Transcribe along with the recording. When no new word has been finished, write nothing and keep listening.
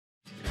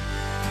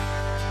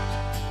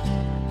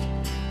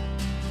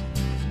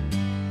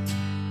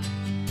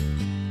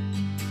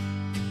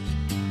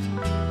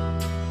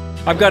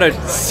I've got a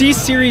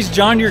C-Series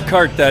John Deere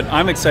cart that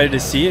I'm excited to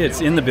see.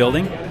 It's in the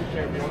building,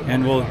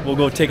 and we'll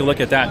go take a look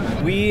at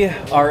that. We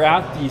are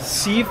at the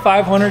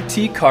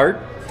C500T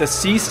cart. The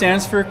C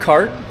stands for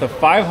cart, the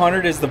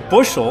 500 is the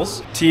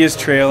bushels, T is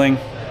trailing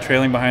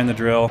behind the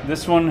drill.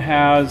 This one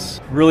has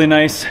really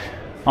nice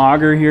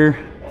auger here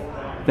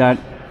that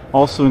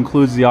also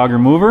includes the auger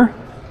mover.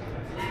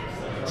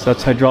 So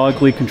that's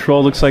hydraulically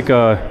controlled. Looks like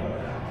a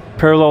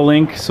parallel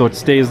link, so it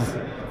stays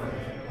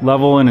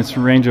level in its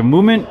range of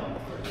movement.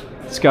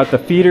 It's got the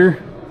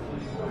feeder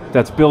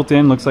that's built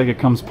in, looks like it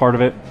comes part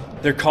of it.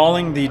 They're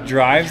calling the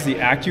drives the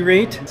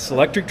Accurate. It's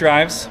electric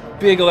drives,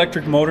 big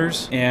electric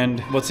motors, and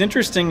what's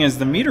interesting is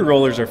the meter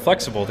rollers are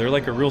flexible. They're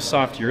like a real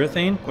soft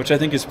urethane, which I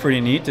think is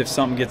pretty neat. If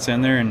something gets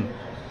in there and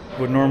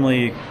would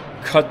normally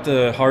cut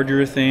the hard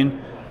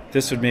urethane,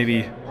 this would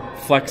maybe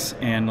flex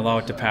and allow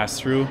it to pass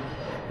through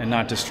and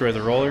not destroy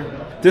the roller.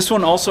 This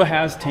one also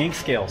has tank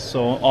scales,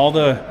 so all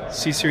the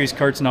C-Series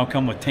carts now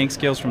come with tank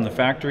scales from the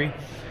factory.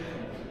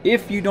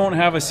 If you don't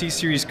have a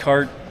C-Series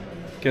cart,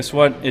 guess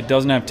what? It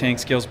doesn't have tank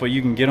scales, but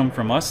you can get them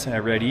from us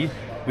at Ready.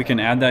 We can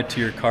add that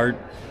to your cart,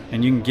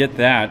 and you can get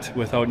that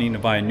without needing to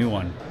buy a new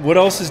one. What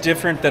else is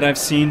different that I've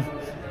seen?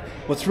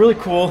 What's really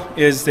cool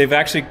is they've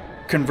actually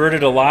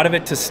converted a lot of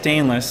it to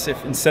stainless.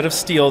 If instead of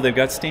steel, they've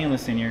got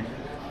stainless in here.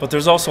 But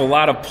there's also a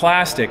lot of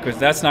plastic, because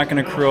that's not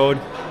going to corrode.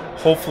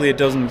 Hopefully it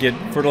doesn't get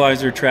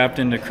fertilizer trapped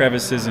into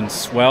crevices and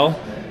swell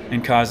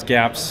and cause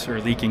gaps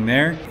or leaking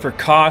there. For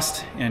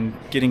cost and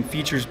getting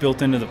features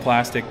built into the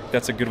plastic,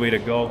 that's a good way to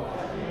go.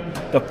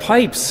 The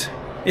pipes,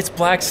 it's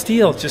black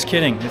steel. Just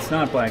kidding, it's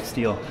not black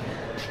steel.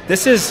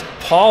 This is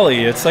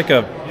poly, it's like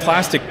a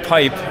plastic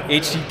pipe,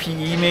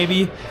 HDPE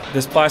maybe.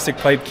 This plastic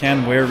pipe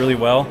can wear really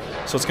well,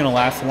 so it's gonna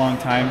last a long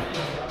time.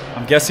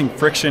 I'm guessing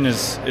friction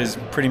is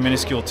pretty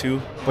minuscule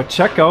too. But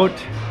check out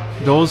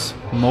those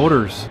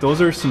motors.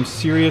 Those are some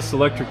serious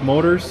electric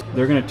motors.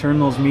 They're gonna turn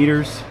those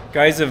meters.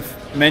 Guys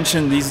have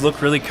mentioned these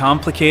look really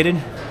complicated.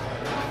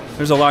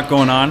 There's a lot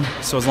going on,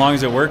 so as long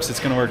as it works, it's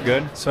gonna work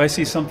good. So I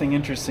see something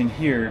interesting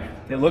here.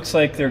 It looks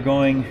like they're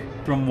going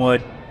from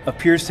what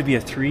appears to be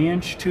a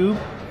 3-inch tube,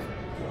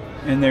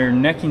 and they're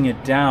necking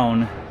it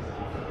down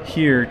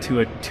here to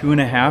a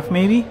 2.5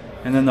 maybe,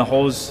 and then the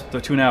hose, the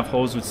 2.5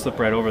 hose would slip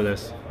right over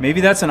this.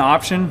 Maybe that's an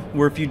option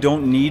where if you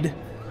don't need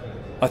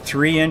a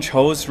 3-inch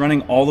hose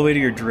running all the way to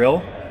your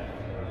drill,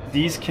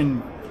 these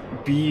can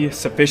be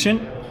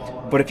sufficient.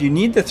 But if you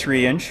need the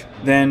 3-inch,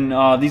 then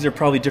these are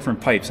probably different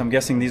pipes. I'm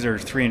guessing these are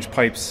 3-inch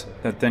pipes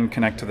that then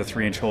connect to the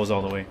 3-inch hose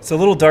all the way. It's a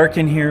little dark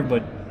in here,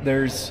 but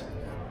there's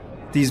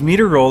these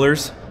meter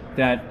rollers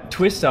that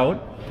twist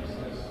out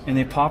and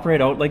they pop right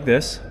out like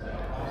this.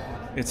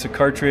 It's a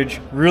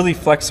cartridge, really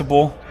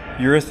flexible,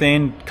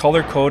 urethane,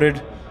 color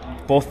coded,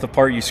 both the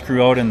part you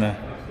screw out and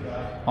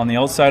on the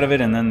outside of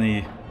it and then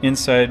the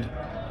inside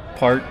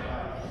part.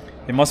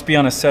 It must be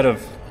on a set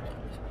of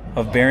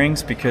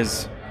bearings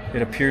because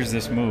it appears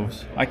this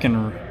moves. I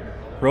can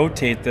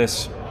rotate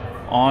this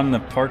on the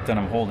part that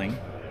I'm holding.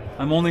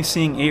 I'm only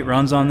seeing 8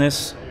 runs on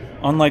this.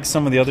 Unlike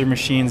some of the other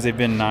machines, they've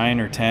been 9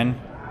 or 10.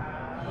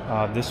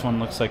 This one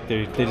looks like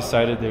they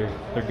decided they're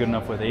good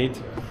enough with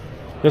 8.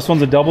 This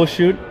one's a double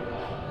chute.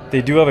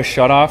 They do have a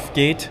shutoff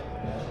gate,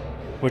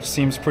 which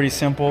seems pretty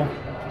simple.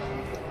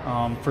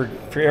 For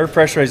air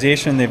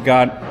pressurization, they've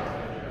got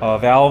a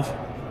valve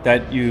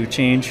that you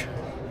change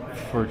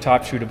for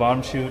top chute to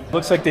bottom chute.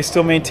 Looks like they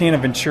still maintain a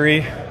Venturi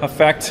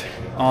effect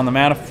on the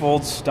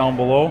manifolds down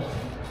below.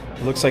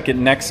 It looks like it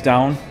necks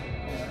down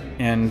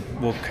and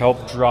will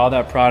help draw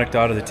that product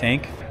out of the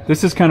tank.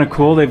 This is kind of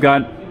cool. They've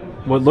got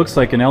what looks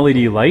like an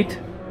LED light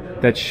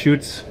that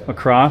shoots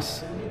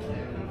across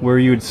where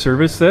you would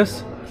service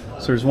this.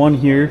 So there's one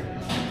here.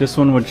 This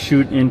one would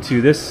shoot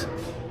into this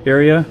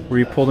area where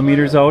you pull the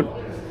meters out,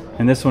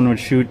 and this one would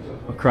shoot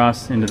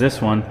across into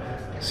this one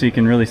so you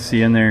can really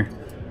see in there.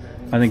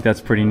 I think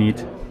that's pretty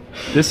neat.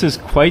 This is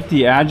quite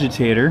the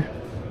agitator.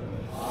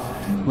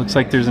 Looks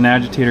like there's an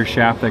agitator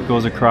shaft that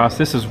goes across.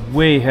 This is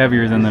way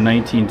heavier than the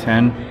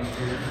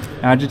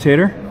 1910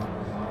 agitator.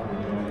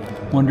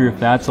 Wonder if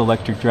that's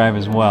electric drive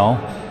as well.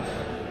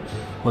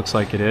 Looks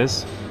like it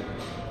is.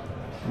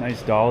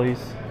 Nice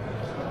dollies.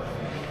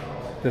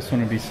 This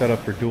one would be set up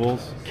for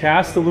duals.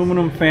 Cast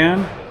aluminum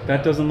fan.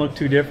 That doesn't look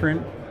too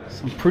different.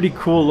 Some pretty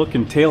cool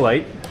looking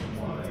taillight.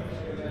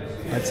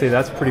 I'd say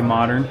that's pretty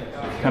modern.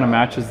 Kind of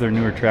matches their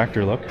newer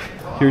tractor look.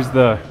 Here's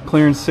the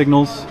clearance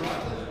signals.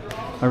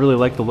 I really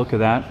like the look of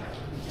that.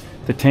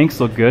 The tanks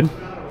look good.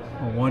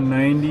 A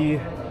 190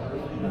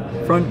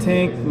 front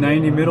tank,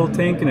 90 middle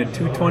tank, and a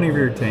 220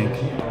 rear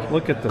tank.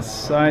 Look at the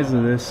size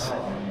of this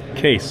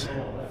case.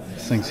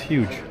 This thing's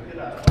huge.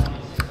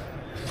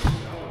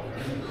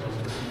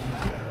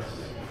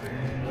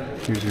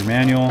 Here's your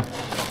manual.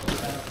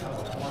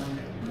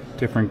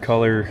 Different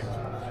color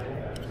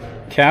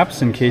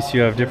caps in case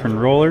you have different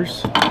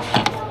rollers.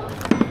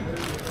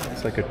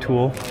 It's like a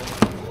tool.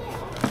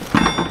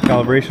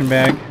 Calibration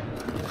bag.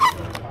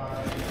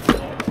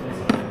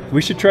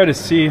 We should try to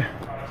see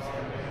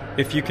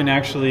if you can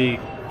actually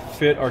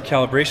fit our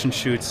calibration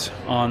chutes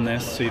on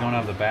this so you don't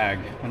have the bag.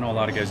 I know a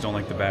lot of guys don't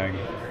like the bag.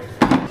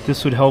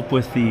 This would help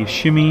with the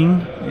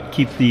shimmying. It'd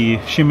keep the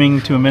shimming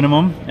to a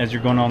minimum as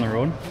you're going on the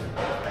road.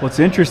 What's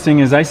interesting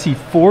is I see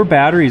 4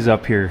 batteries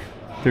up here.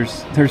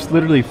 There's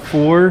literally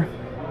 4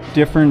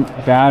 different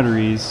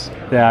batteries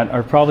that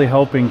are probably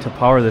helping to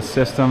power the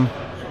system.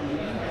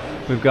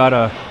 We've got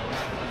a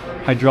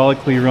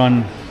hydraulically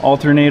run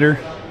alternator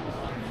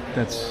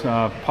that's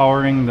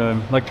powering the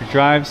electric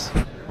drives.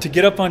 To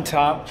get up on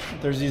top,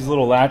 there's these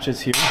little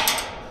latches here.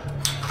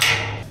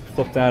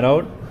 Flip that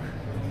out,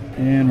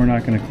 and we're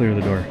not going to clear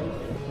the door.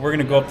 We're going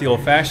to go up the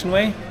old-fashioned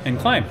way and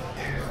climb.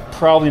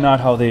 Probably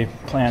not how they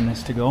planned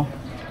this to go.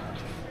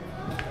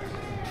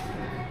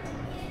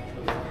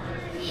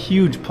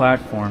 Huge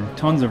platform,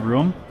 tons of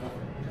room.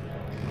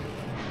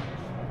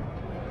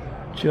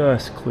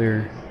 Just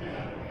clear.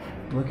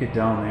 Look at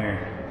down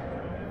there.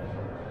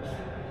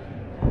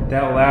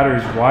 That ladder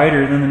is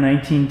wider than the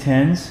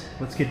 1910s.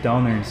 Let's get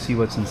down there and see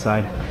what's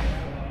inside.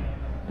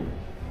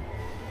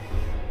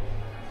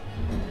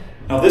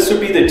 Now this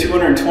would be the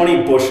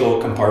 220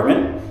 bushel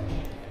compartment.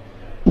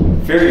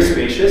 Very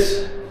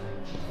spacious.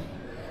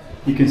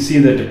 You can see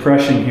the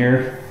depression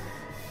here.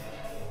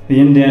 The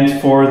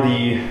indent for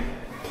the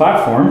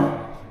platform.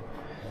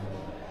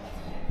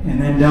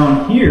 And then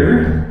down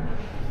here,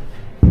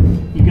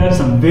 you got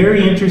some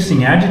very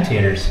interesting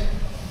agitators.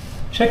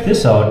 Check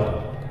this out.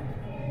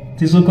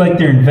 These look like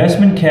they're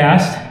investment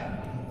cast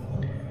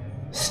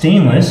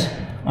stainless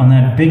on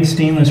that big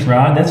stainless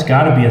rod. That's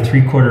got to be a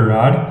 3/4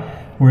 rod,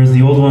 whereas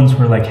the old ones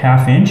were like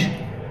 1/2 inch.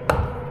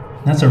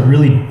 That's a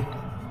really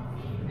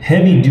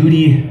heavy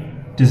duty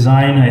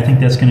design. I think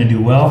that's going to do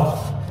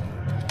well.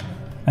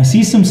 I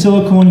see some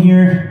silicone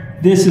here.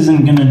 This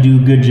isn't going to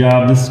do a good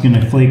job. This is going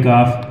to flake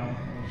off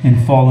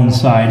and fall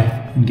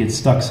inside and get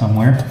stuck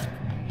somewhere.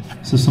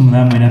 So some of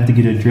that might have to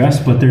get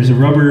addressed, but there's a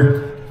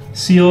rubber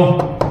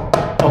seal.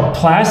 A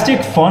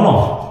plastic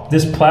funnel.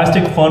 This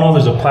plastic funnel,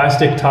 there's a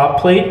plastic top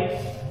plate.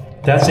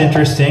 That's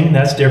interesting.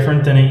 That's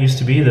different than it used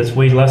to be. That's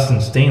way less than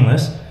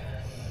stainless.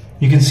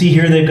 You can see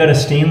here they've got a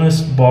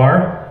stainless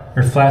bar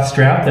or flat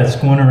strap that's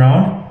going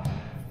around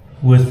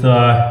with,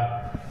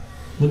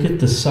 look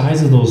at the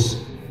size of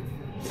those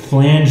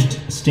flanged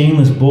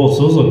stainless bolts.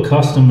 Those look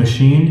custom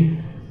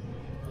machined.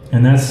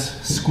 And that's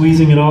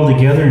squeezing it all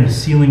together and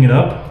sealing it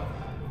up.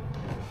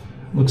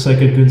 Looks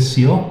like a good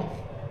seal.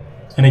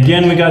 And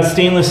again, we got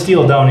stainless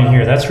steel down in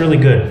here. That's really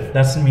good.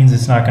 That means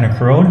it's not going to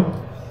corrode.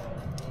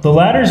 The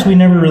ladders we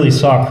never really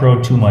saw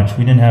corrode too much.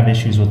 We didn't have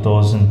issues with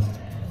those, and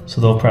so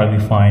they'll probably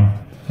be fine.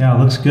 Yeah, it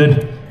looks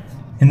good.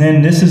 And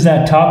then this is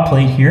that top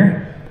plate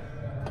here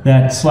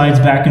that slides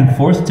back and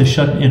forth to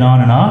shut it on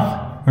and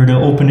off, or to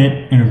open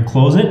it and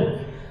close it.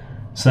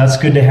 So that's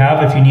good to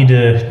have if you need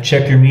to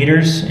check your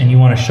meters and you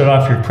want to shut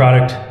off your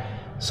product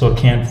so it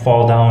can't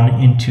fall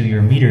down into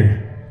your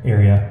meter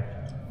area.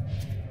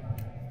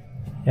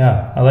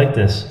 Yeah, I like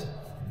this.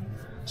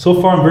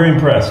 So far I'm very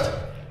impressed.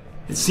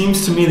 It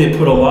seems to me they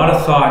put a lot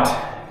of thought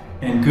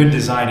and good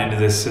design into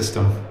this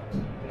system.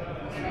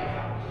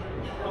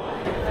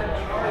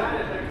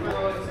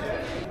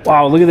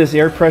 Wow, look at this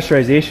air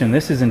pressurization.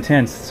 This is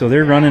intense. So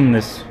they're running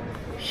this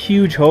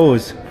huge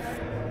hose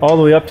all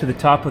the way up to the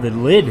top of the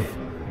lid.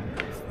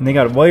 And they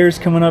got wires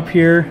coming up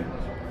here.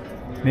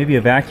 Maybe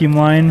a vacuum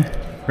line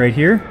right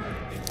here.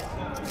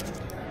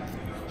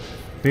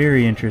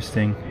 Very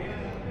interesting.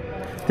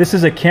 This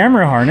is a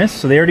camera harness,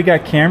 so they already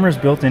got cameras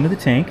built into the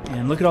tank.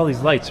 And look at all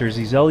these lights. There's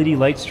these LED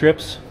light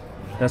strips.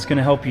 That's going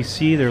to help you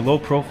see. They're low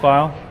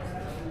profile.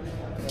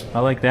 I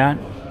like that.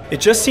 It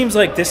just seems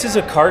like this is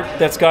a cart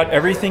that's got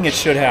everything it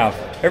should have.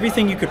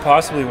 Everything you could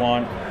possibly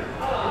want.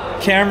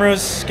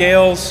 Cameras,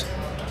 scales,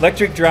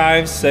 electric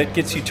drives that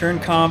gets you turn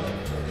comp,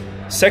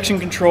 section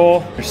control,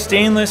 there's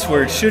stainless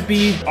where it should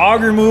be,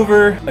 auger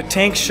mover, a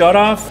tank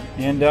shutoff,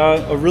 and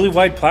a really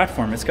wide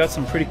platform. It's got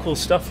some pretty cool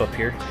stuff up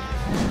here.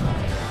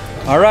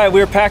 All right,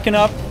 we're packing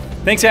up.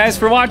 Thanks guys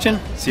for watching.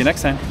 See you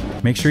next time.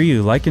 Make sure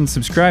you like and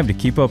subscribe to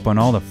keep up on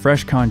all the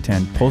fresh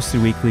content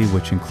posted weekly,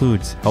 which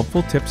includes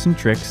helpful tips and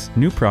tricks,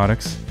 new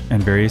products,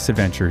 and various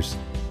adventures.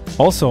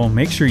 Also,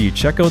 make sure you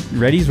check out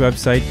Reddy's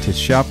website to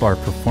shop our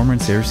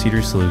performance air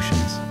seeder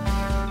solutions.